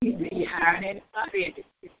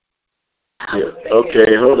Yeah.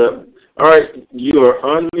 Okay, hold up. All right, you are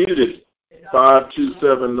unmuted.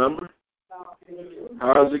 527 number.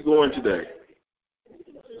 How's it going today?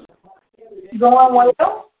 Going well.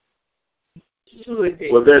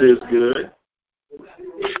 Well, that is good.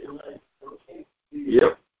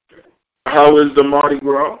 Yep. How is the Mardi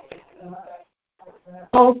Gras?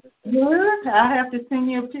 Oh, good. I have to send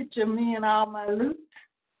you a picture of me and all my loot.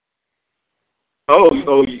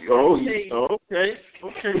 Okay.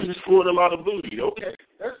 Okay, you scored a lot of booty. Okay,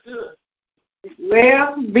 that's good.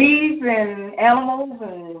 Well, bees and animals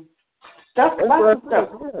and stuff. Lots of stuff.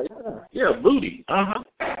 Yeah, booty. Uh-huh.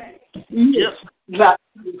 Mm-hmm. Yes. Yeah.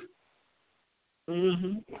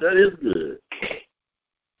 That is good.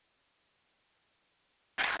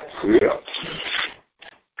 Yeah.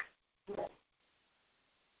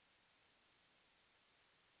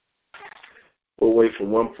 We'll wait for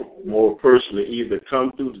one more person to either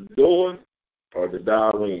come through the door or to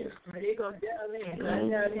dial in. They're going to dial in.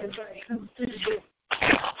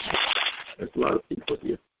 There's a lot of people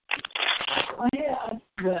here. Oh, yeah.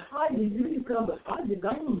 But Hodges usually come, but Hodges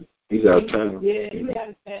gone. He's out of town. Yeah, he's out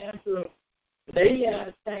of town. So they out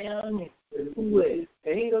of town. There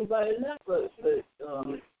ain't nobody left us.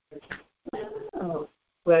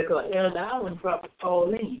 But Elder Allen probably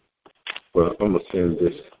called in. Well, I'm going to send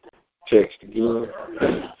this text again.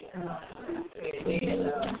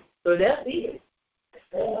 So that's it.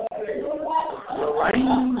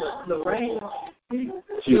 Lorraine.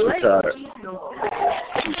 She's retired.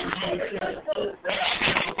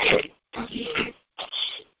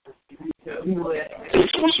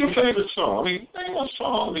 What's your favorite song? I mean, name a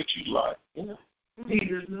song that you like. You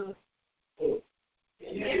know?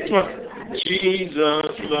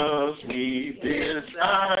 Jesus loves me, this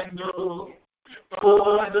I know,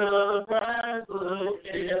 for the Bible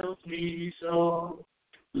tells me so.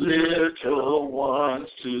 Little ones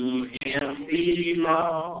to him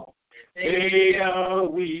belong. They are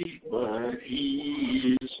weak, but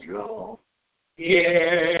he is strong.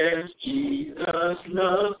 Yes, Jesus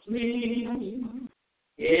loves me.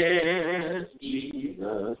 Yes,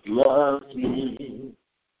 Jesus loves me.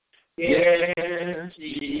 Yes,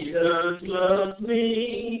 Jesus loves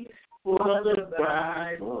me. For the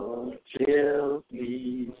Bible tells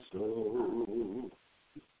me so.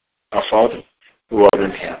 Our Father, who art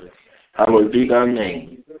in heaven, hallowed be thy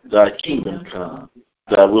name. Thy kingdom come.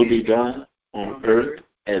 Thy will be done on earth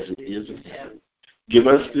as it is in heaven. Give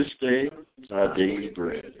us this day our daily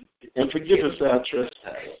bread, and forgive us our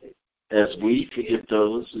trespasses, as we forgive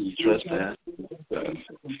those who trespass against us.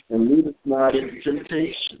 And lead us not into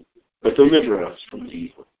temptation, but deliver us from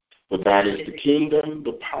evil. For thine is the kingdom,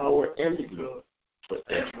 the power, and the glory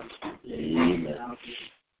forever. Amen.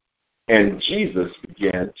 And Jesus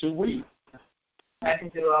began to weep. I can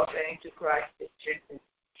do all things to Christ.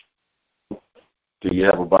 Do you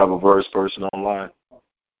have a Bible verse person online?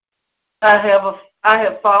 I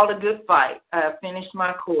have fought a good fight. I have finished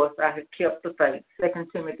my course. I have kept the faith. 2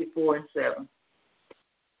 Timothy 4:7.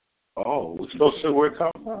 Oh, we're supposed to where it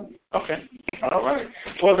comes from? Okay. All right.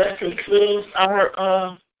 Well, that concludes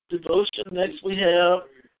our devotion. Next we have,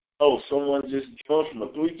 someone just joined from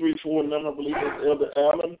a 334 number, I believe it's Elder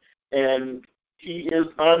Allen, and he is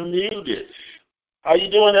unmuted. How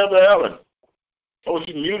you doing, Elder Allen? Oh,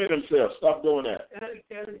 he muted himself. Stop doing that.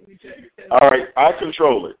 All right, I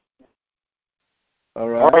control it. All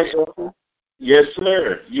right. All right, sir. Yes,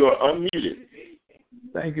 sir. You are unmuted.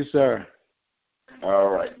 Thank you, sir.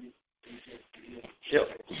 All right. Yep.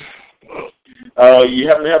 You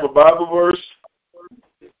happen to have a Bible verse?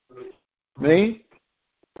 Me?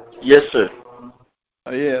 Yes, sir.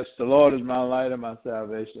 Yes, the Lord is my light and my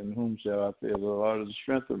salvation. Whom shall I fear? The Lord is the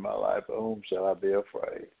strength of my life. Of whom shall I be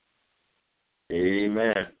afraid?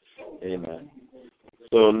 Amen. Amen.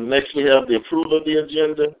 So next we have the approval of the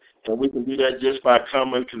agenda, and we can do that just by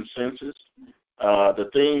common consensus. The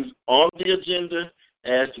things on the agenda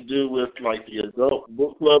has to do with like the adult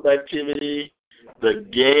book club activity, the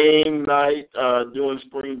game night during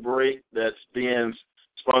spring break that's being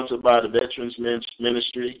sponsored by the Veterans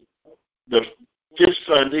Ministry, the fifth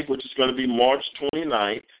Sunday, which is going to be March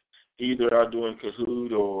 29th, either are doing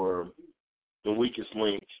Kahoot or the Weakest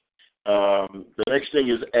Link. The next thing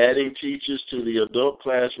is adding teachers to the adult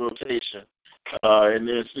class rotation. And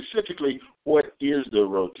then specifically, what is the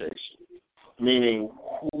rotation? Meaning,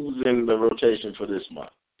 who's in the rotation for this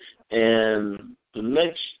month? And the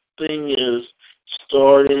next thing is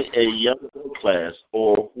starting a young adult class,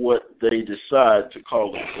 or what they decide to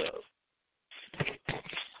call themselves.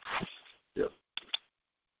 Yep.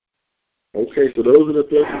 Okay, so those are the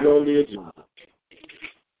things on the agenda.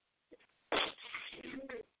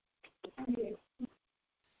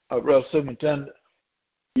 Brother Superintendent.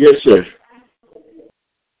 Yes, sir.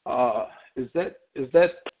 Is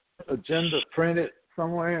that agenda printed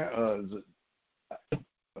somewhere, or is it?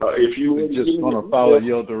 If you we're just going to follow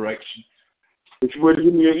your direction. If you were to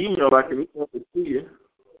give me your email, I can email it to you.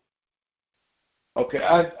 Okay,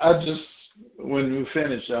 I just, when we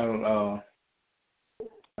finish, I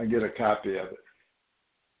get a copy of it.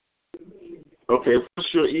 Okay,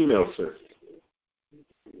 what's your email, sir?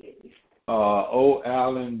 O.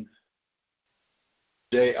 Allen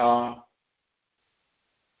Jr.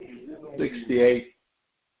 68.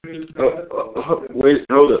 Wait,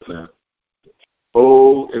 hold up now.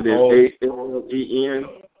 O and then ALEN.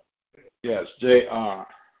 Yes, Jr.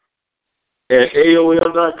 At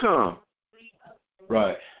AOL.com.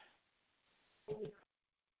 Right.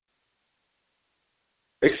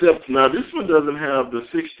 Except now this one doesn't have the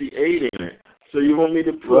 68 in it. So you want me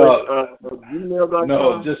to put gmail.com?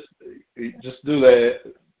 No, just do the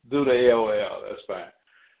AOL. That's fine.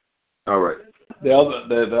 All right. The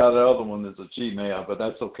other one is a Gmail, but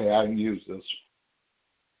that's okay. I can use this.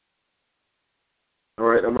 All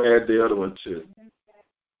right, I'm gonna add the other one too.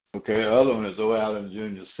 Okay, the other one is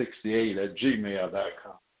OAllenJr.68 at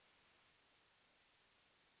gmail.com.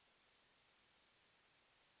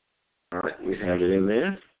 All right, we have it in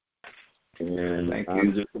there. And Thank you.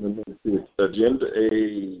 I'm just going to do Agenda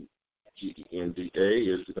AGENDA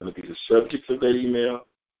is going to be the subject of that email,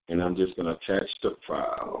 and I'm just going to attach the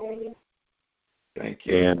file. Thank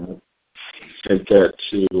you. And send that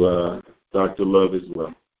to Dr. Love as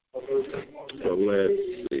well. So let's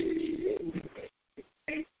see.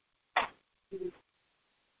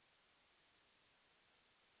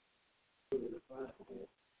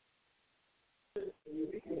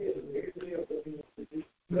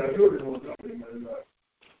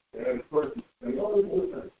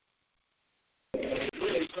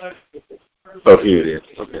 Oh, here it is.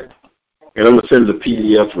 Okay. And I'm going to send the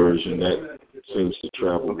PDF version that seems to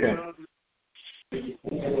travel. Okay.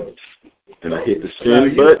 And I hit the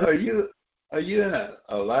send button. Are you in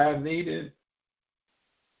a live meeting?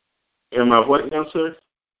 Am I what now, sir?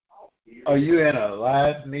 Are you in a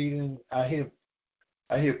live meeting? I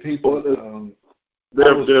hear people.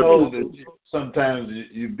 I was told that sometimes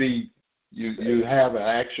you have an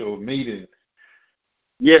actual meeting.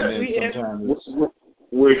 Yes,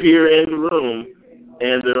 we're here in the room,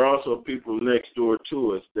 and there are also people next door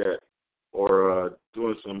to us that are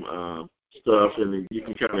doing some stuff, and you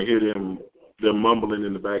can kind of hear them mumbling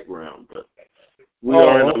in the background. But we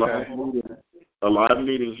are in a live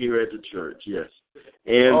meeting here at the church, yes.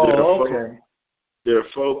 And there are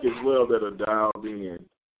folk as well that are dialed in.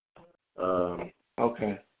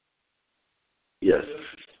 Okay. Yes.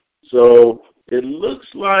 So it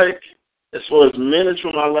looks like, as far as minutes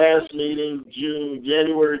from our last meeting,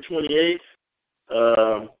 January 28th,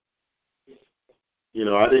 I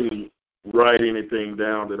didn't write anything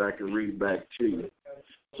down that I can read back to you.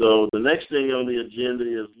 So the next thing on the agenda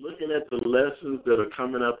is looking at the lessons that are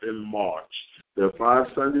coming up in March. There are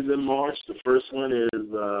 5 Sundays in March. The first one is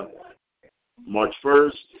March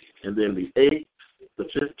 1st, and then the 8th, the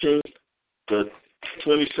 15th, the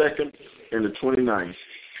 22nd, and the 29th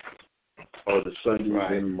are the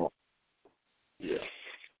Sundays in March. Yeah.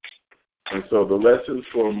 And so the lesson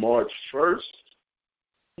for March 1st.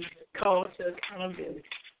 Call to accountability.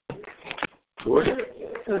 Go ahead.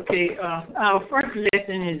 Okay. Our first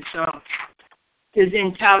lesson is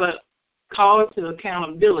entitled Call to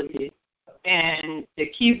Accountability. And the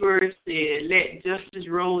key verse is, let justice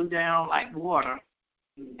roll down like water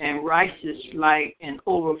and righteous like an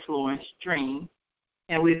overflowing stream.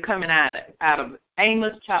 And we're coming out of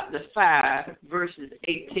Amos chapter 5, verses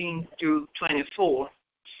 18 through 24.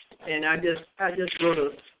 And I just wrote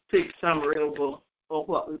a quick summary of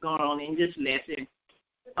what was going on in this lesson.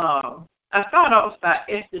 I thought off by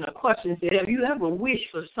asking a question, said, have you ever wished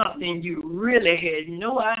for something you really had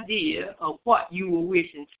no idea of what you were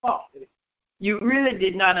wishing for? You really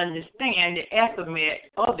did not understand the aftermath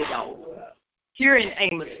of it all. Here in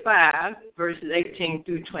Amos 5, verses 18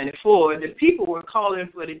 through 24, the people were calling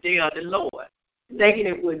for the day of the Lord, thinking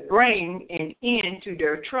it would bring an end to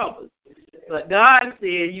their troubles. But God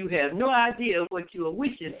said, you have no idea what you are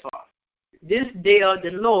wishing for. This day of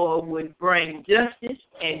the Lord would bring justice,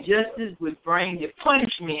 and justice would bring the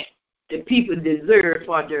punishment the people deserve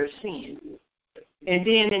for their sins. And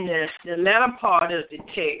then in the latter part of the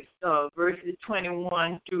text, verses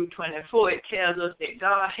 21 through 24, it tells us that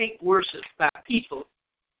God hates worship by people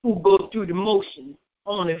who go through the motions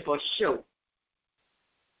only for show.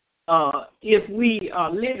 If we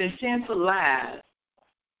are living sinful lives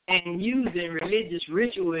and using religious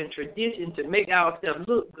ritual and tradition to make ourselves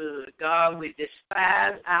look good, God will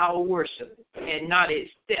despise our worship and not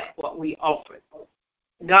accept what we offer.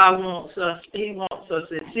 God wants us, He wants a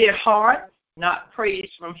sincere heart, not praise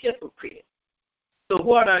from hypocrites. So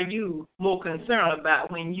what are you more concerned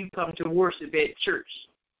about when you come to worship at church?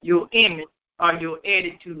 Your image or your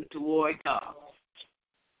attitude toward God?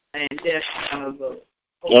 And that's kind of a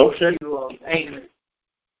overview of Amos,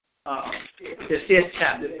 the 5th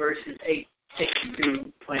chapter, verses 8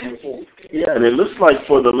 through 24. Yeah, and it looks like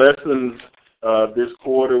for the lessons this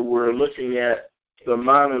quarter, we're looking at the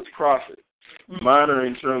minor's profit. Minor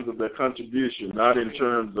in terms of their contribution, not in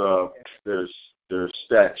terms of their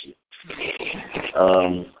stature.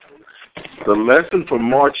 The lesson for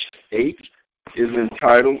March 8th is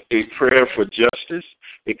entitled A Prayer for Justice.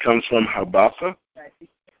 It comes from Habakkuk.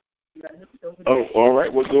 Oh, all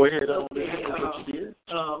right. Well, go ahead.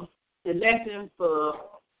 The lesson for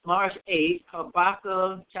March 8th,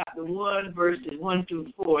 Habakkuk chapter 1, verses 1 through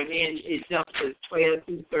 4, and then it jumps to 12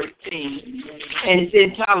 through 13. And it's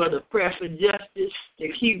entitled A Prayer for Justice.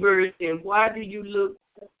 The key verse is, why do you look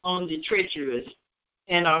on the treacherous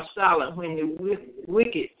and are silent when the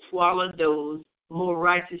wicked swallow those more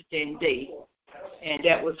righteous than they? And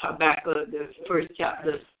that was Habakkuk, the 1st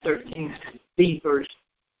chapter, 13b verse.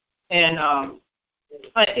 And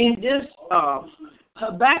in this,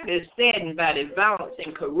 Habakkuk is saddened by the violence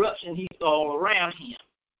and corruption he saw all around him.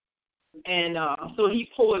 And so he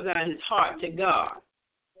pours out his heart to God.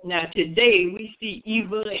 Now, today, we see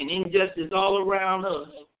evil and injustice all around us.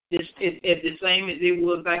 It's the same as it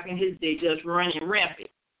was back in his day, just running rampant.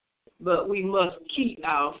 But we must keep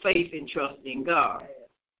our faith and trust in God.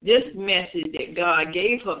 This message that God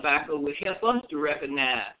gave Habakkuk will help us to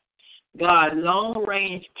recognize God's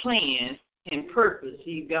long-range plans and purpose.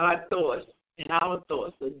 See, God's thoughts and our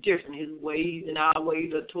thoughts are different. His ways and our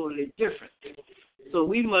ways are totally different. So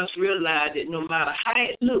we must realize that no matter how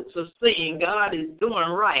it looks or seems, God is doing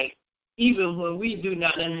right, even when we do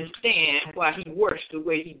not understand why he works the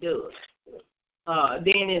way he does.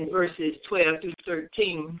 Then in verses 12 through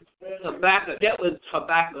 13, Habakkuk, that was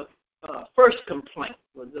Habakkuk's first complaint,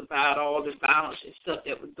 was about all the violence and stuff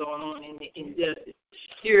that was going on in the injustice.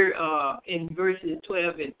 Here in verses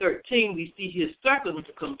 12 and 13, we see his second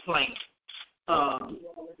complaint.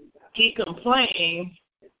 He complained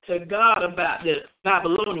to God about the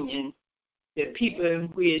Babylonians, the people in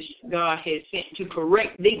which God had sent to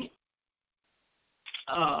correct them.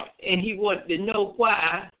 And he wanted to know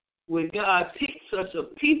why would God pick such a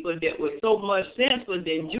people that was so much sinful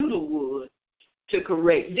than Judah was to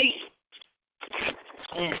correct them.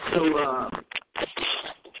 And so,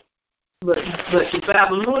 but the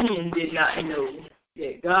Babylonians did not know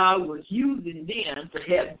that God was using them to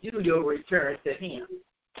help Judah return to him.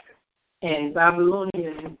 And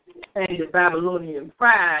the Babylonian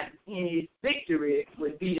pride in his victory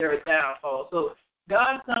would be their downfall. So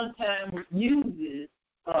God sometimes uses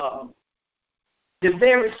the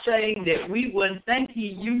very thing that we wouldn't think he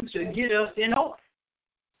used to get us in order.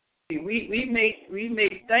 We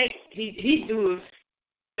may think he do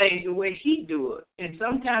things the way he do it, and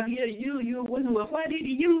sometimes you wonder, well, why did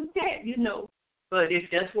he use that? You know. But if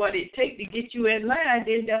that's what it takes to get you in line,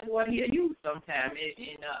 then that's what he'll use sometimes.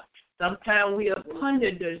 And sometimes we'll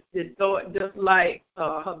ponder the thought just like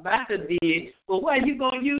Habakkuk did. Well, why are you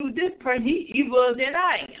going to use this person? He's evil than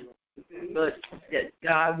I am. But that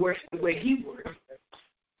God works the way he works.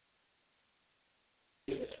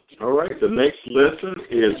 All right, the next lesson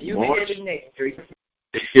is March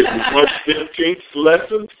 15th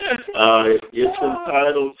lesson. It's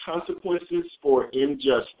entitled Consequences for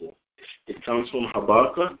Injustice. It comes from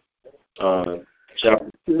Habakkuk,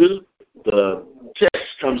 chapter 2. The text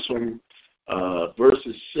comes from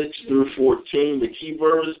verses 6 through 14. The key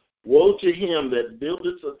verse, woe to him that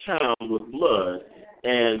buildeth a town with blood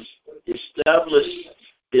and established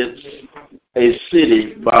a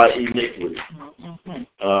city by iniquity.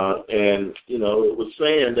 And, it was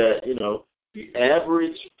saying that, the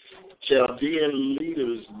average Chaldean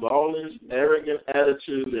leader's lawless, arrogant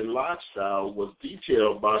attitude and lifestyle was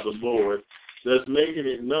detailed by the Lord, thus making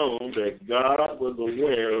it known that God was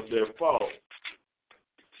aware of their fault.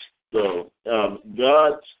 So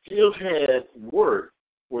God still had work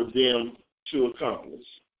for them to accomplish.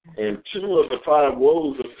 And 2 of the 5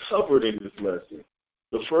 woes are covered in this lesson.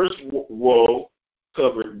 The first woe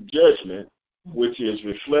covered judgment, which is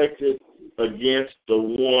reflected against the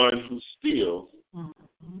one who steals.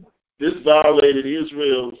 This violated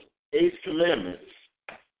Israel's 8th commandment.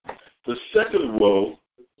 The second woe,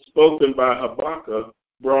 spoken by Habakkuk,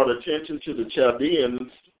 brought attention to the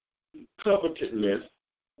Chaldeans' covetousness,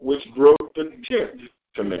 which broke the 10th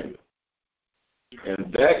commandment.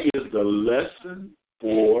 And that is the lesson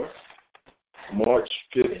for March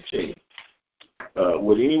 15th.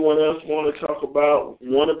 Would anyone else want to talk about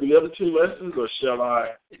one of the other two lessons, or shall I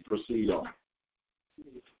proceed on?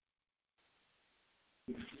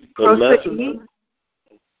 The lesson.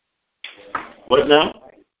 What now?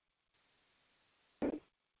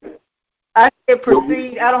 I said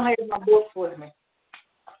proceed. I don't have my book with me.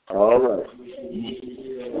 All right.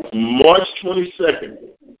 March 22nd.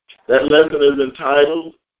 That lesson is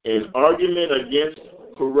entitled An Argument Against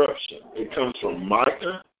Corruption. It comes from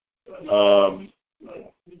Micah.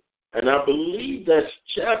 And I believe that's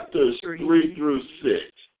chapters 3 through 6,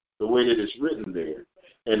 the way that it's written there.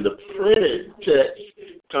 And the printed text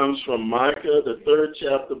comes from Micah, the 3rd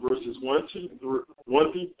chapter, verses 1 through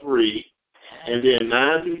 3, and then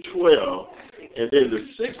 9 through 12, and then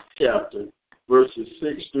the 6th chapter, verses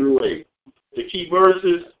 6 through 8. The key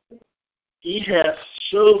verses: He hath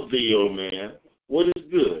showed thee, O man, what is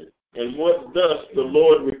good, and what doth the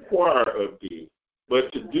Lord require of thee,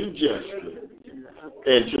 but to do justly,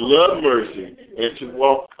 and to love mercy, and to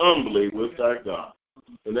walk humbly with thy God.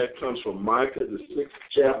 And that comes from Micah, the 6th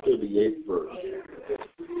chapter, the 8th verse.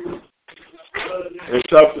 And it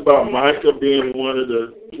talks about Micah being one of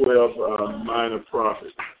the 12 minor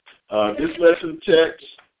prophets. This lesson text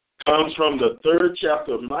comes from the 3rd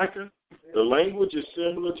chapter of Micah. The language is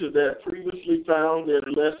similar to that previously found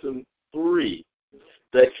in lesson 3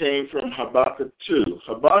 that came from Habakkuk 2.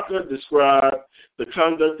 Habakkuk described the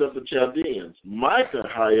conduct of the Chaldeans. Micah,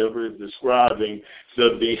 however, is describing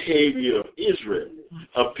the behavior of Israel,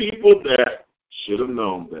 a people that should have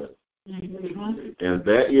known better. And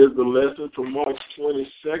that is the lesson for March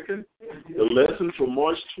 22nd. The lesson for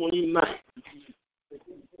March 29th.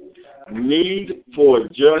 Need for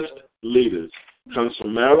just leaders comes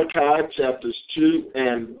from Malachi chapters 2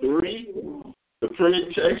 and 3. The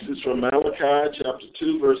printed text is from Malachi chapter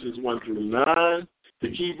 2, verses 1 through 9.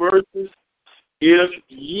 The key verses: If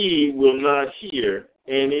ye will not hear,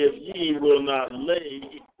 and if ye will not lay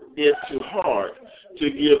it to heart, to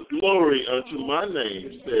give glory unto my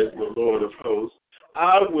name, says the Lord of hosts,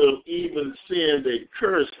 I will even send a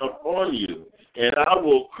curse upon you, and I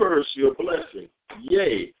will curse your blessing.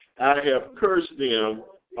 Yea, I have cursed them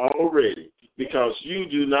already, because you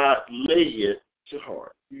do not lay it to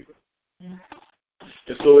heart.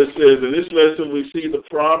 And so it says in this lesson we see the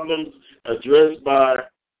problems addressed by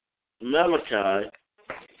Malachi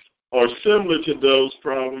are similar to those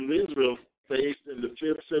problems Israel faced in the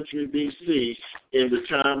 5th century B.C. in the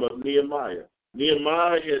time of Nehemiah.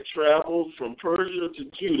 Nehemiah had traveled from Persia to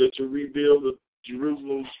Judah to rebuild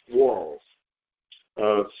Jerusalem's walls.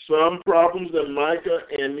 Some problems that Micah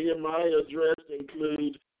and Nehemiah addressed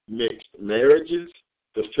include mixed marriages,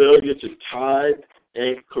 the failure to tithe,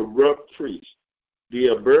 and corrupt priests. The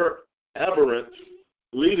aberrant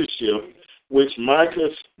leadership, which Micah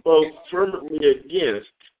spoke firmly against,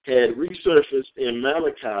 had resurfaced in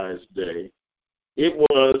Malachi's day. It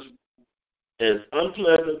was as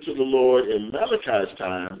unpleasant to the Lord in Malachi's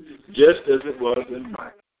time, just as it was in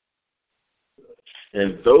Micah.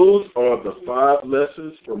 And those are the 5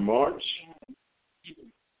 lessons for March.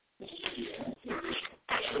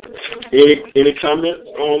 Any comments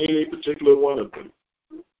on any particular one of them?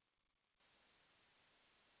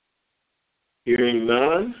 Hearing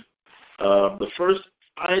none. The first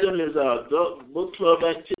item is our adult book club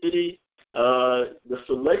activity. The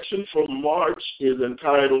selection for March is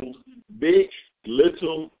entitled Big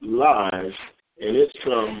Little Lies, and it's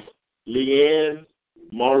from Leanne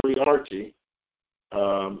Moriarty.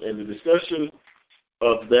 And the discussion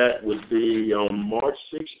of that would be on March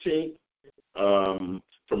 16th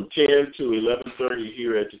from 10 to 11:30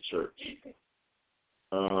 here at the church.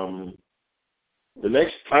 The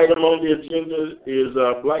next item on the agenda is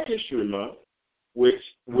Black History Month, which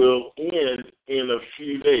will end in a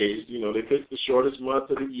few days. You know, they pick the shortest month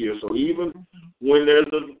of the year, so even when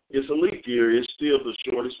it's a leap year, it's still the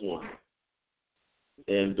shortest one.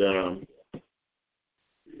 And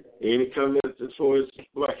any comments as far as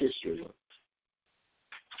Black History Month?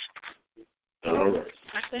 All right.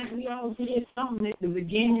 I think we all did something at the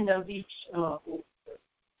beginning of each.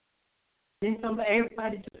 Didn't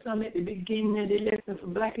everybody do something at the beginning of the lesson for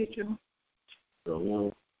Black History Month?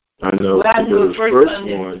 I know. Well, I knew the first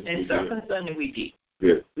Sunday one, and second Sunday we did.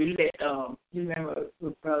 Yeah. We let you remember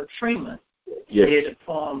with Brother Freeman Yes. did a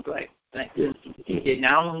poem like he did.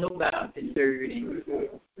 Now I don't know about the third and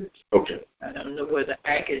Okay. I don't know whether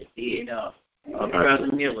Ackers did or Brother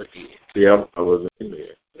Miller did. Yeah, I wasn't in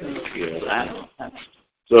there. Yeah. I don't.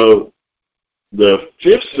 So the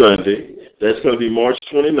 5th Sunday, that's going to be March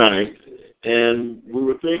 29th, and we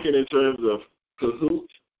were thinking in terms of Kahoot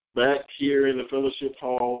back here in the fellowship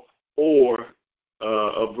hall, or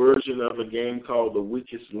a version of a game called The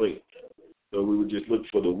Weakest Link. So we would just look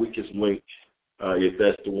for The Weakest Link if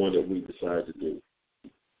that's the one that we decide to do.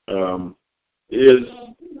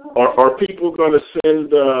 Are people going to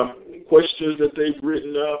send questions that they've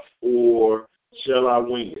written up, or shall I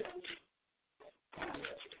wing it?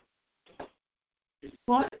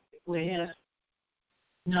 What? Well,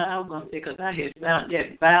 no, I was going to say, because I had found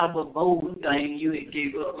that Bible bowl thing you had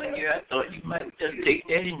gave up one year. I thought you might just take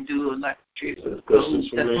that and do it like a trip.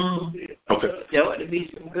 Okay. There ought to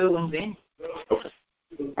be some good ones in. Okay.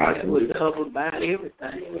 That would cover about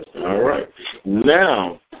everything. All right.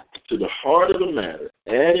 Now, to the heart of the matter,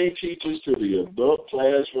 adding teachers to the adult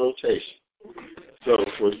class rotation. So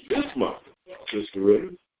for this month, Sister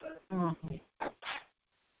Ritter,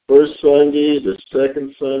 first Sunday, the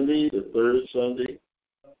second Sunday, the third Sunday,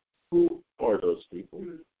 who are those people?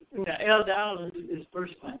 Now, Elder Allen is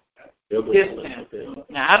first one. Elder Yes, Allen, ma'am. okay.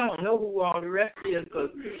 Now, I don't know who all the rest is,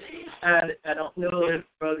 because I don't know if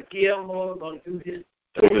Brother Gilmore is going to do his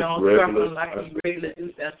sermon like he regularly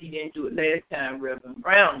do, since he didn't do it last time, Reverend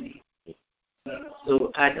Brown did.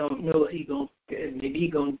 So I don't know if he's going to, maybe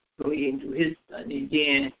he's going to go ahead and do his Sunday.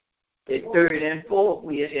 Then the third and fourth,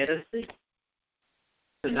 we ahead of six.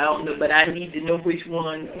 Because I don't know, but I need to know which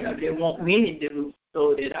one they want me to do,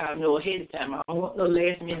 so that I know ahead of time. I don't want no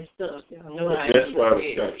last minute stuff. I know That's why I was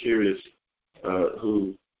kind of curious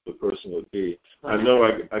who the person would be. I know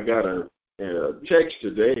I got a text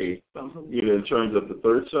today, in terms of the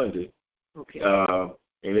third Sunday,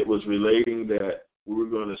 and it was relating that we were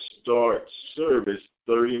going to start service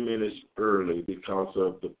 30 minutes early because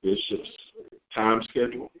of the bishop's time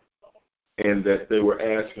schedule, and that they were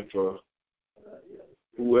asking for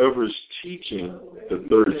whoever's teaching the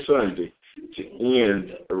third Sunday to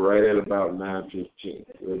end right at about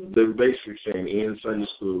 9:15. They're basically saying end Sunday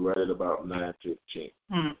school right at about 9:15,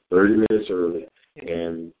 30 minutes early,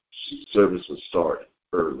 and service would start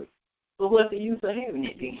early. Well, what's the use of having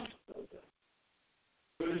it then?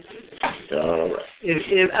 All right.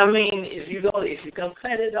 If you're gonna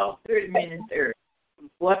cut it off 30 minutes early,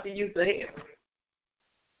 what's the use of having it?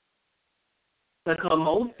 Because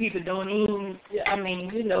most people don't even, they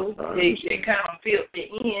kind of feel the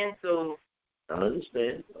end, so. I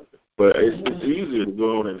understand. But it's easier to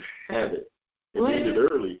go on and have it and end it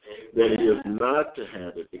early than it is not to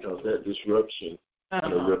have it, because that disruption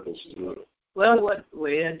ripples through it. Well,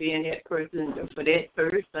 then that person, for that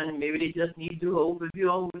person, maybe they just need to do an overview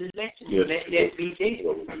over the lesson. Yes. Let that be there.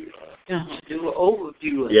 Do an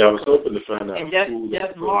overview. Yeah, I was hoping to find out. And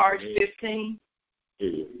that's March 15th?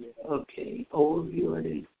 Yeah. Okay, overview of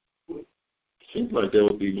it. Seems like that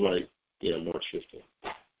would be March 15th.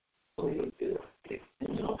 Overview. Okay.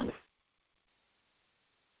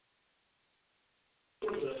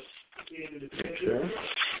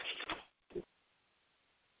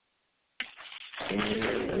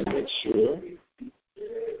 And make sure.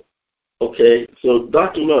 Okay, so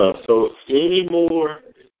Dr. Love, any more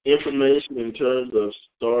information in terms of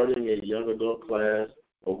starting a young adult class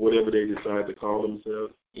or whatever they decide to call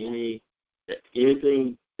themselves?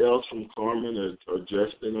 Anything else from Carmen or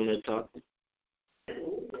Justin on that topic?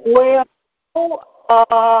 Well,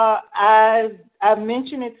 I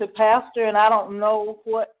mentioned it to Pastor, and I don't know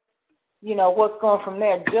what's going from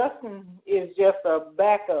there. Justin is just a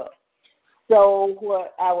backup. So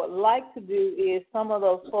what I would like to do is some of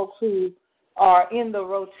those folks who are in the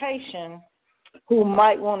rotation who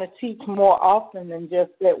might want to teach more often than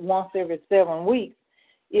just that once every 7 weeks,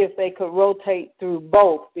 if they could rotate through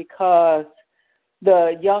both, because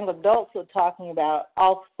the young adults are talking about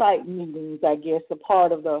off-site meetings, I guess, a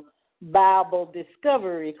part of the Bible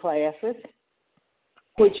discovery classes,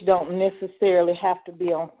 which don't necessarily have to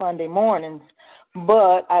be on Sunday mornings,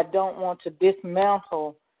 but I don't want to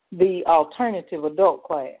dismantle the alternative adult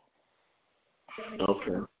class.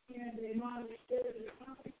 Okay.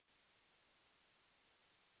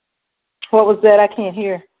 What was that? I can't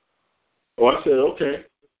hear. Oh, I said okay.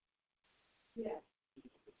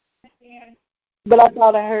 But I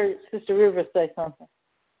thought I heard Sister Rivers say something.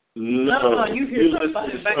 No, you hear listening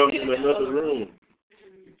to something in another room.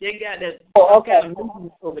 They got that okay.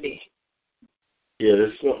 Over there. Yeah,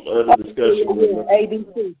 there's some other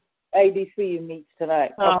discussion. ADC meets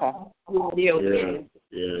tonight. Okay.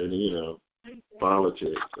 Yeah,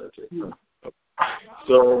 politics. That's it.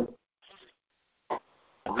 So I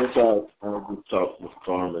guess I'll just talk with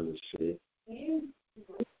Carmen and see.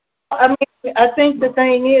 I think the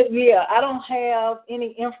thing is, I don't have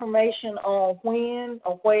any information on when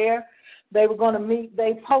or where they were going to meet.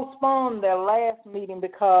 They postponed their last meeting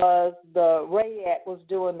because the RAYAC was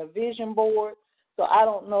doing the vision board. So I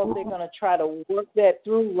don't know if they're going to try to work that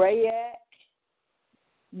through RAYAC.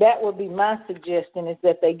 That would be my suggestion, is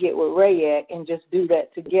that they get with RAYAC and just do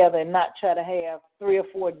that together and not try to have 3 or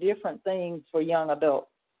 4 different things for young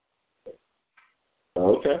adults.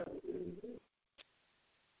 Okay.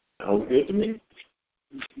 Sounds good to me.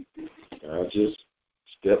 I'll just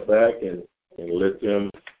step back and let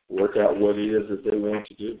them work out what it is that they want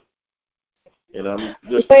to do. And I'm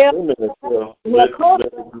just assuming that let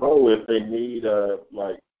them know if they need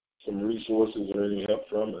like some resources or any help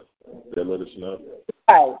from it. They'll let us know.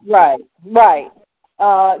 Right.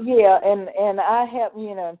 Yeah, and I have,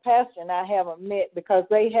 and Pastor and I haven't met because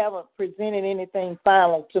they haven't presented anything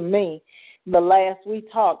final to me. The last we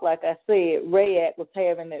talked, like I said, RAYAC was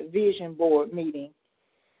having that vision board meeting.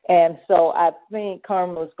 And so I think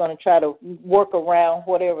Carmel is going to try to work around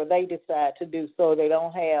whatever they decide to do so they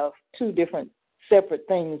don't have 2 different separate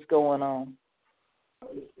things going on.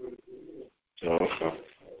 Okay.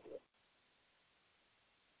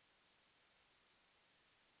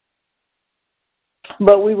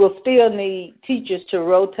 But we will still need teachers to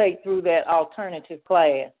rotate through that alternative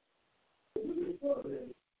class.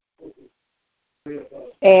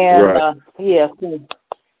 And, right. Yeah.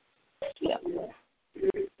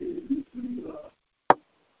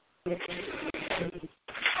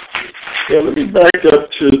 Yeah, let me back up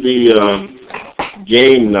to the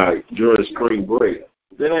game night during spring break.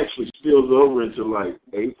 That actually spills over into like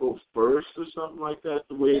April 1st or something like that,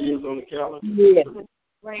 the way it is on the calendar? Yeah.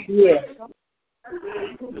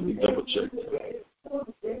 Let me double check that.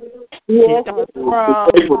 Yes,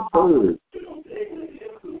 April 3rd.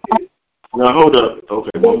 Now, hold up.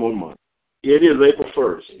 Okay, one more month. Yeah, it is April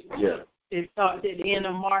 1st. Yeah. It starts at the end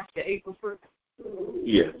of March to April 1st?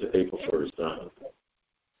 Yeah, to April 1st.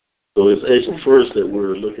 So it's April 1st that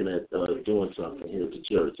we're looking at doing something here at the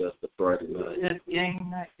church. That's the Friday night. That's game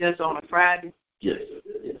night. That's on a Friday? Yes.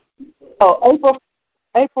 Yeah. Oh,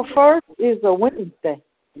 April 1st is a Wednesday.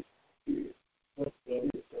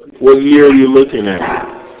 What year are you looking at?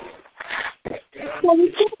 What are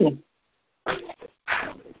you thinking?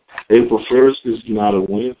 April 1st is not a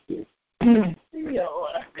Wednesday.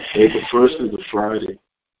 April 1st is a Friday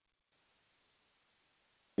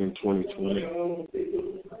in 2020.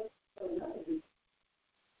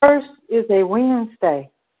 First is a Wednesday.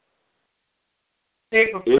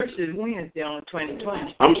 April 1st is Wednesday on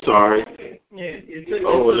 2020. I'm sorry. Yeah.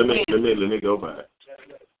 Let me go back.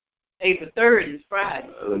 April 3rd is Friday.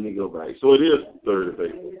 Let me go back. So it is 3rd of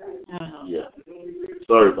April. Uh-huh. Yeah.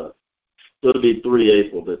 Sorry about that. So it'll be 3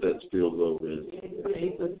 April that spills over in.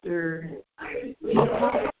 April 3rd.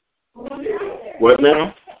 What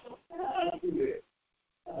now?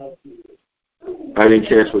 I didn't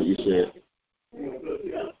catch what you said.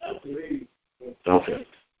 Okay.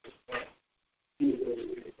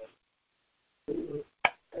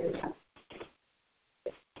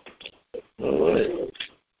 All right.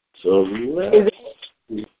 So we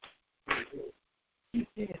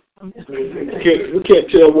can't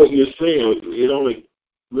tell what you're saying. We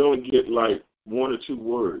only get like 1 or 2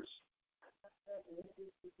 words.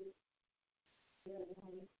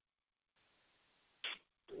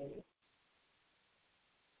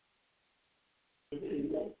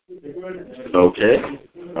 Okay.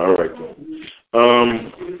 All right.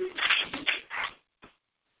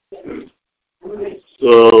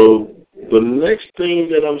 So the next thing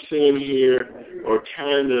that I'm seeing here are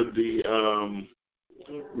kind of the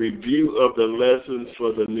review of the lessons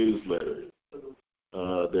for the newsletter.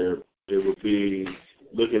 They will be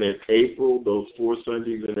looking at April, those 4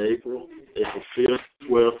 Sundays in April 5th,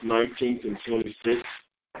 12th, 19th, and 26th.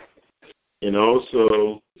 And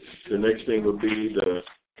also, the next thing will be the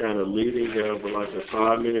kind of leading of like a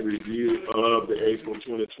 5-minute review of the April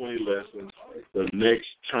 2020 lessons the next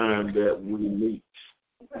time that we meet,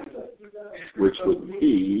 which would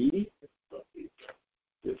be,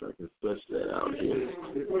 if I can flesh that out here,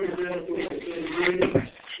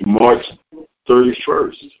 March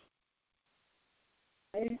 31st.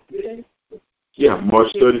 Yeah,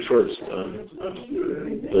 March 31st.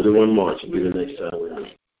 31 March will be the next time we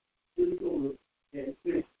meet.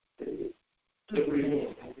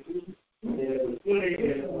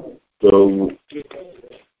 So,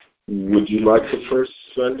 would you like the first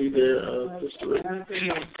Sunday there, Sister Rick?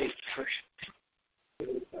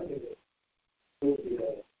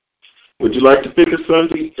 Would you like to pick a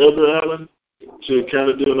Sunday, Elder Allen, to kind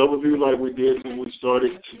of do an overview like we did when we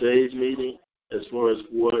started today's meeting as far as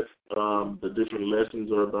what the different lessons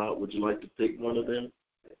are about? Would you like to pick one of them?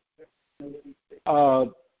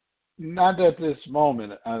 Not at this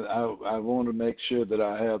moment. I want to make sure that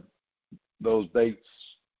I have those dates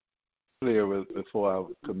clear before I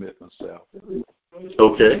commit myself.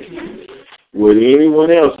 Okay. Would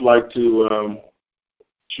anyone else like to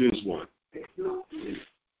choose one?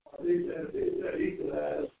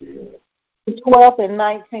 The 12th and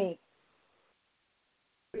 19th.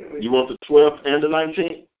 You want the 12th and the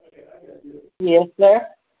 19th? Yes, sir.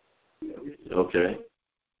 Okay.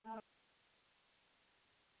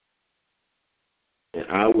 And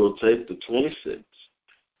I will take the 26th.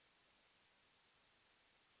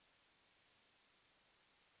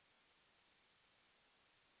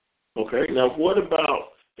 Okay. Now, what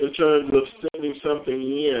about in terms of sending something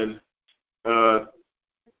in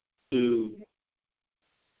to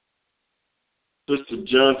Sister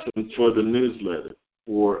Johnson for the newsletter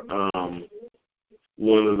for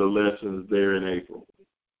one of the lessons there in April?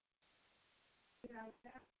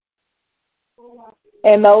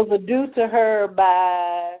 And those are due to her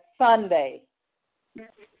by Sunday.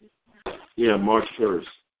 Yeah, March 1st.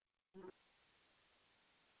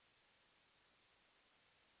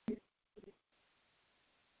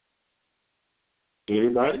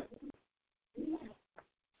 Anybody?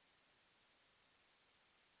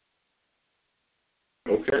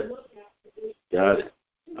 Okay. Got it.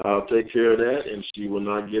 I'll take care of that, and she will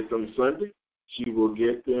not get them Sunday. She will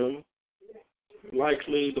get them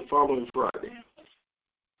likely the following Friday.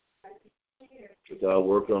 Because I'll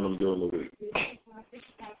work on them during the week.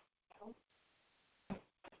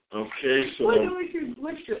 Okay, so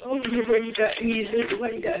what's your only way you got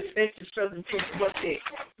special presentation? What's it?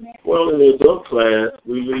 Well, in the adult class,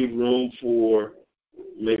 we leave room for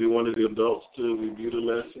maybe one of the adults to review the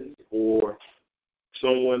lesson or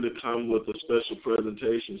someone to come with a special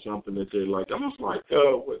presentation, something that they like. Almost like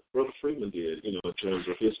what Brother Freeman did, in terms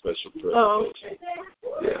of his special presentation. Oh, okay.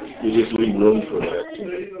 Yeah, you just leave room for that.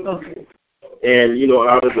 Okay. And,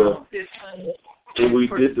 out of when we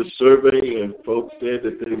did the survey and folks said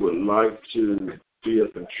that they would like to be a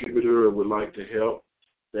contributor or would like to help,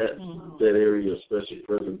 that area of special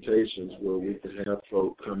presentations where we could have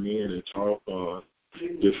folks come in and talk on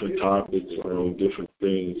different topics or on different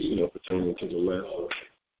things, pertaining to the lesson.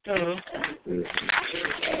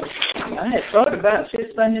 I had thought about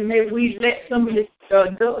this Sunday, maybe we let some of the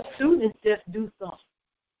adult students just do something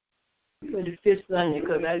for the fifth Sunday,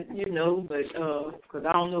 because because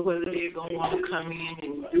I don't know whether they're going to want to come in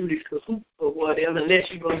and do the Kahoot or whatever, unless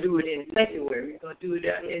you're going to do it in sanctuary. You're going to do it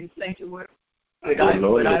out in sanctuary.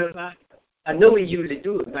 I know we usually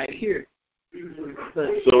do it right here.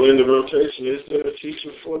 But, so in the rotation, is there a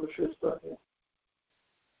teacher for the fifth Sunday?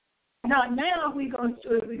 Now we're going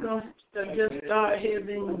to just start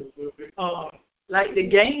having like the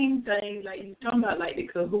game thing, like you talking about, like the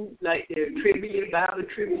Kahoot, like the trivia, Bible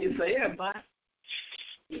trivia for everybody.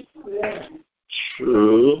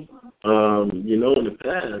 True. In the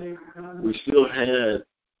past, we still had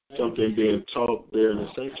something being taught there in the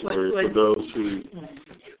sanctuary for those who...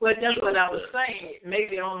 Well, that's what I was saying.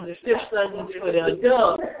 Maybe on the fifth Sunday for the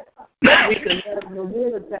adults, we could have a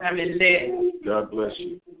little time and let... God bless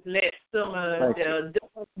you. Let some of the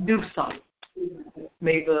adults do something.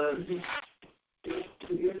 Maybe...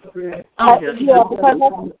 You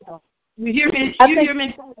hear me? You hear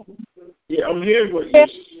me? Yeah, I'm hearing what you're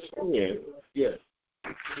saying. Yes.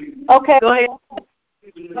 Okay. Go ahead.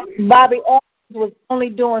 Bobby was only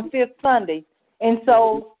doing fifth Sunday, and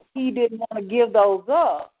so he didn't want to give those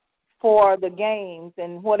up for the games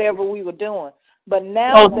and whatever we were doing. But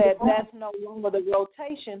now that that's no longer the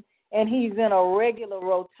rotation, and he's in a regular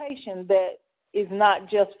rotation that is not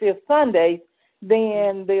just fifth Sundays,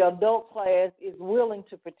 then the adult class is willing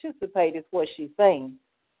to participate, is what she's saying.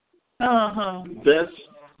 That's...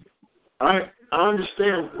 I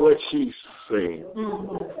understand what she's saying.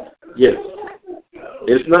 Yes.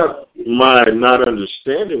 It's not my not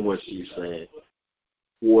understanding what she's saying.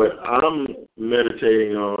 What I'm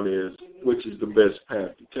meditating on is which is the best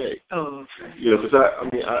path to take. Because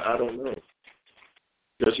I don't know.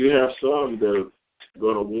 Because you have some that are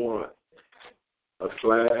going to want a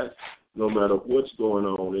class no matter what's going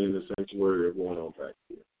on in the sanctuary or going on back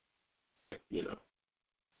here.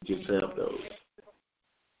 Just have those.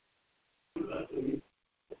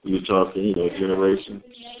 You're talking, generation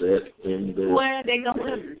set in there. Well, they're going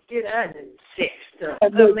to get out of set stuff.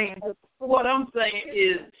 What I'm saying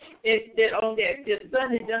is that on that fifth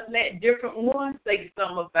Sunday, just let different ones say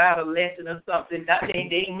something about a lesson or something.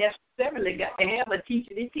 They ain't necessarily got to have a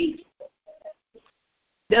teacher to teach.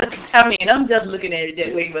 I'm just looking at it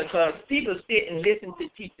that way because people sit and listen to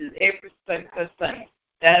teachers every single thing.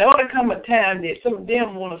 Now, there ought to come a time that some of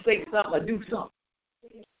them want to say something or do something.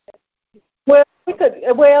 Well,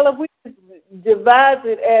 if we devise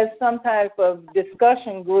it as some type of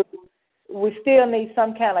discussion group, we still need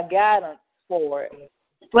some kind of guidance for it.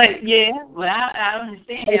 But yeah, well, I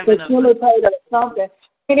understand A having facilitator or something.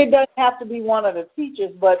 And it doesn't have to be one of the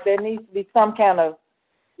teachers, but there needs to be some kind of,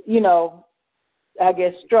 I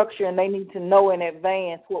guess, structure, and they need to know in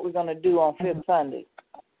advance what we're going to do on Fifth Sunday.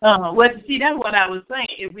 Well, see, that's what I was saying.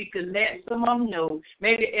 If we could let some of them know,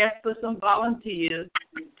 maybe ask for some volunteers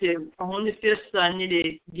on the Fifth Sunday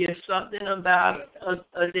to give something about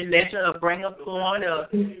the lesson, or bring a point, or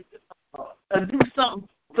do something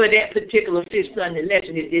for that particular Fifth Sunday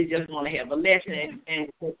lesson. If they just want to have a lesson and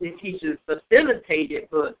the teachers facilitate it,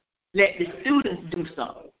 but let the students do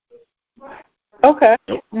something. Okay.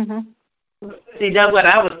 Mm-hmm. See, that's what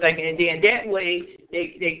I was thinking. And then that way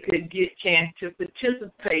they could get a chance to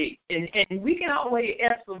participate. And we can always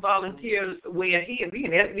ask for volunteers way ahead.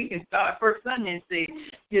 We can start first Sunday and say,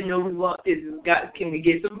 we want this. Can we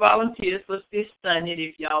get some volunteers for this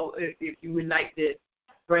Sunday if you would like to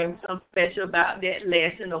bring something special about that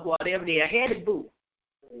lesson or whatever. They had a booth.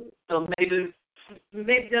 So maybe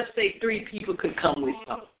just say 3 people could come with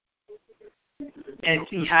something. And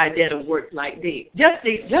see how that'll work like that. Just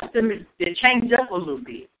to change up a little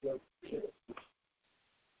bit.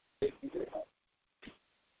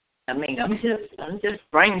 I mean, I'm just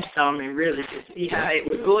brainstorming really to see how it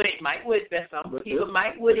would go. It might work best. Some people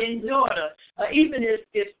would enjoy it. Even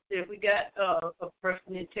if we got a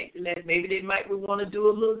person to take the lesson, maybe they might want to do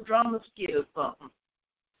a little drama skit or something.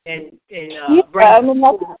 Ask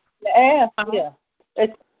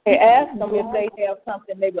them if they have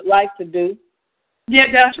something they would like to do.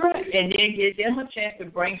 Yeah, that's right. And then give them a chance to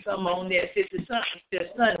bring some on that Fifth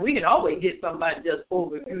Sunday. We can always get somebody just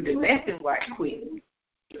overview the lesson right quick.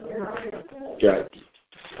 Got it.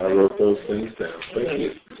 I wrote those things down. Thank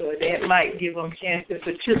you. So that might give them a chance to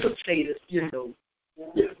participate,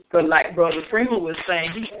 But like Brother Freeman was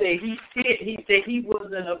saying, he said he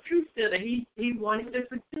wasn't a truth sitter. He wanted to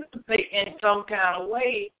participate in some kind of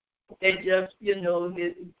way that just,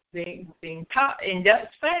 being taught, and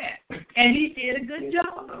that's fine. And he did a good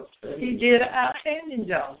job. He did an outstanding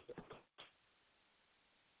job.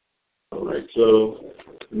 All right, so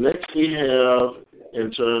next we have,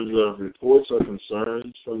 in terms of reports or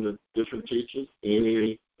concerns from the different teachers,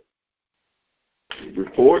 any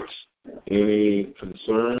reports, any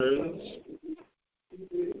concerns?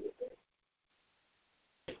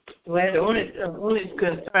 Well, the only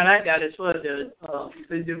concern I got is for the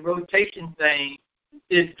rotation thing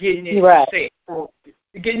is getting it set.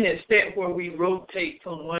 Getting it set where we rotate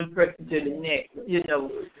from one person to the next,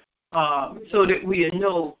 so that we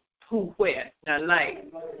know who where. Now,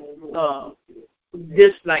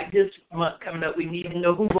 this month coming up, we need to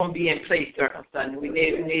know who's going to be in place certain Sunday. We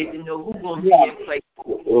need to know who's going to be in place.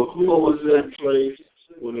 Well, who was in place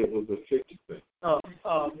when it was a fixed thing?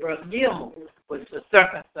 Brother Gilmore was for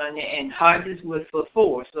second Sunday, and Hodges was for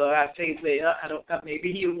 4. So I say, I don't know,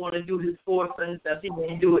 maybe he would want to do his 4th Sunday stuff. He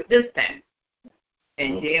didn't do it this time.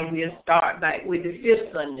 And then we'll start back with the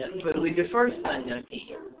 5th Sunday, but with the first Sunday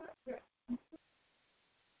again.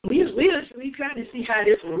 We try to see how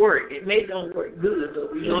this will work. It may don't work good,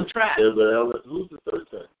 but we're going to try. Who's the third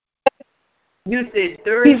Sunday? You said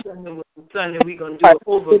third Sunday was the Sunday we're going to do it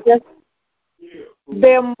over.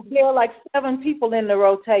 There are like 7 people in the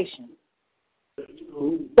rotation.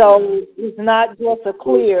 So it's not just a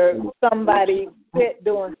clear somebody fit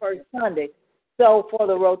during first Sunday. So for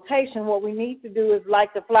the rotation, what we need to do is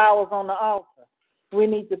like the flowers on the altar. We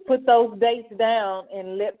need to put those dates down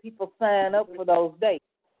and let people sign up for those dates.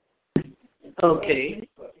 Okay.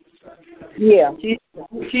 Yeah. She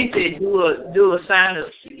said do a sign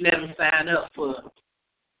up. Let them sign up for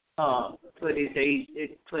this day,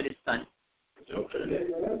 for this Sunday. Okay.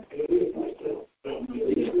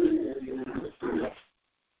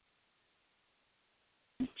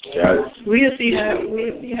 Got it. We'll see how it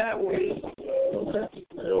works. Okay.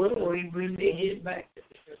 We may get back.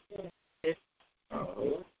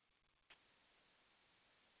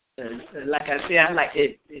 Like I said, I like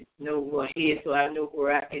to know ahead so I know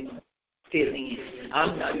where I can fit in.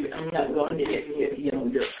 I'm not going to that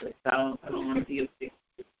young difference. I don't want to be a big.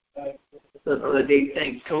 So they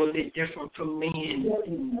think totally different from me, and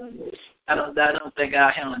I don't think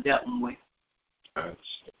I'll handle that one way.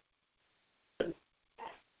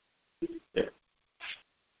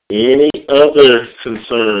 Any other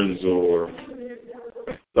concerns or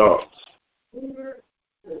thoughts?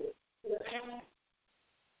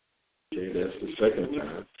 Okay, that's the second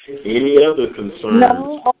time. Any other concerns?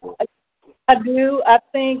 No, I do. I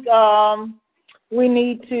think we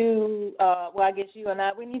need to, I guess you and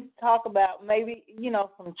I, we need to talk about maybe,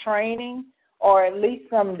 some training or at least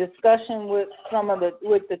some discussion with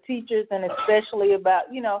with the teachers, and especially about,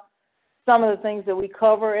 some of the things that we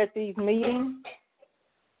cover at these meetings.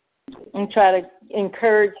 and try to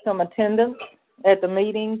encourage some attendance at the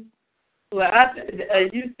meetings? Well,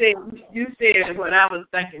 you said what I was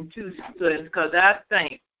thinking too, because I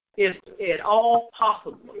think if at all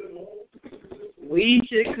possible, we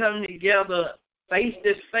should come together face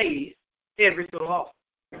to face every so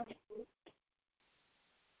often.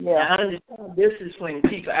 Yeah. I understand this is when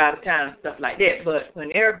people are out of town and stuff like that, but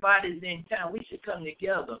when everybody's in town, we should come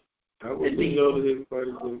together. How would we know that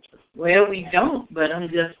everybody's in town? Well, we don't, but I'm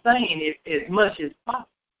just saying as much as possible.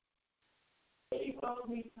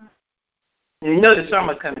 You know the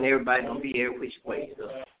summer coming, everybody gonna be every which way. So.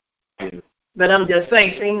 Yeah. But I'm just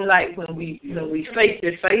saying, seems like when we face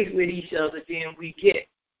to face with each other, then we get.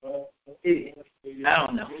 I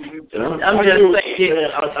don't know. I'm just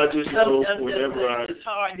saying. I just know whenever it's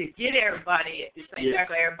hard to get everybody at the same time.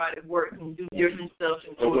 Everybody work and do different stuff.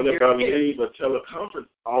 But whenever I leave a teleconference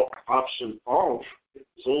option off,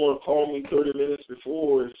 someone call me 30 minutes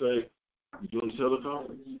before and say, "You on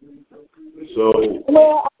teleconference?" So.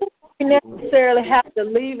 Well, I don't necessarily have to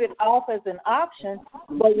leave it off as an option,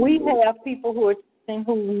 but we have people who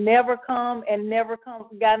never come and never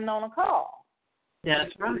gotten on a call.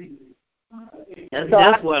 That's right.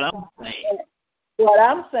 That's what I'm saying. What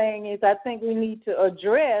I'm saying is I think we need to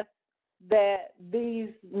address that these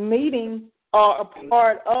meetings are a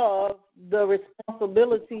part of the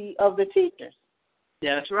responsibility of the teachers.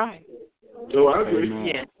 That's right. So I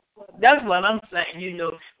agree. Yeah. That's what I'm saying. You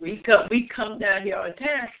know, we come down here all the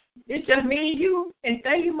time. It's just me and you, and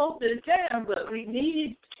thank you most of the time, but we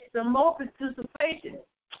need some more participation.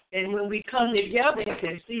 And when we come together and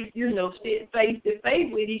can see, sit face to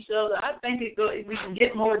face with each other, I think we can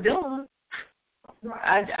get more done.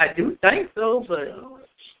 I do think so, but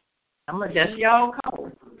I'm going to just y'all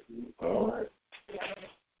call. All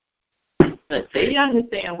right. But they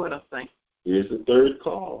understand what I'm saying. Here's the third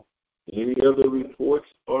call. Any other reports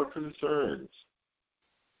or concerns?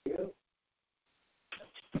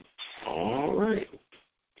 All right.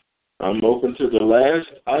 I'm open to the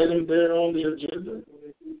last item there on the agenda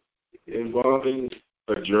involving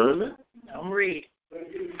adjournment. I'm ready.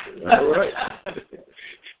 All right.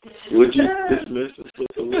 Would you dismiss us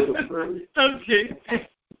with a little prayer? Okay.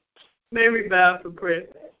 May we bow for prayer.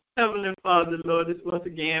 Heavenly Father, Lord, once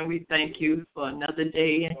again we thank you for another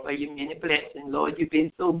day and for your many blessings. Lord, you've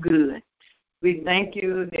been so good. We thank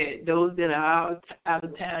you that those that are out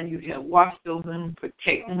of town, you have watched over them,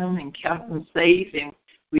 protecting them, and kept them safe. And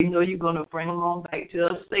we know you're going to bring them on back to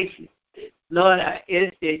us safely. Lord, I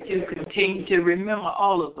ask that you continue to remember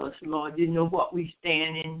all of us, Lord. You know what we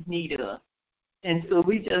stand in need of. And so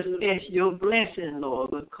we just ask your blessing,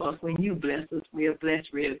 Lord, because when you bless us, we are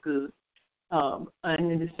blessed real good.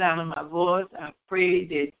 Under the sound of my voice, I pray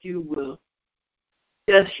that you will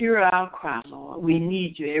just hear our cry, Lord. We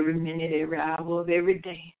need you every minute, every hour of every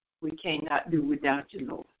day. We cannot do without you,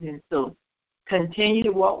 Lord. And so continue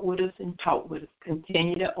to walk with us and talk with us.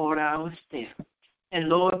 Continue to order our steps. And,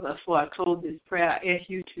 Lord, before I close this prayer, I ask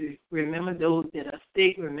you to remember those that are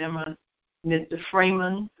sick. Remember Mr.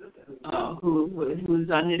 Freeman, who's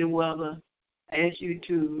under the weather. I ask you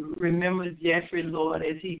to remember Jeffrey, Lord,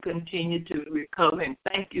 as he continues to recover. And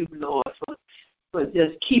thank you, Lord, for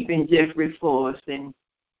just keeping Jeffrey for us and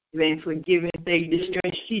for giving the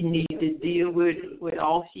strength she needed to deal with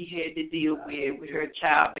all she had to deal with her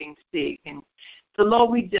child being sick. And so,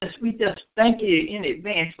 Lord, we just thank you in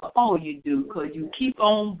advance for all you do, because you keep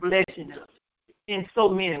on blessing us in so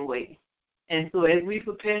many ways. And so as we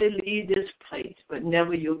prepare to leave this place, but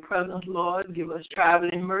never your presence, Lord, give us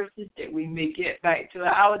traveling mercies that we may get back to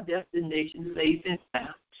our destination safe and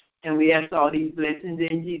sound. And we ask all these blessings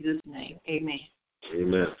in Jesus' name. Amen.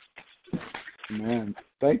 Amen. Amen.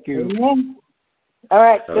 Thank you. Amen. All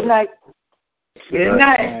right. Good night. Good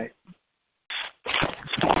night.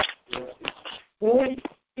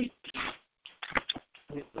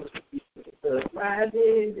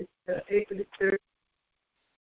 Friday, April the 3rd.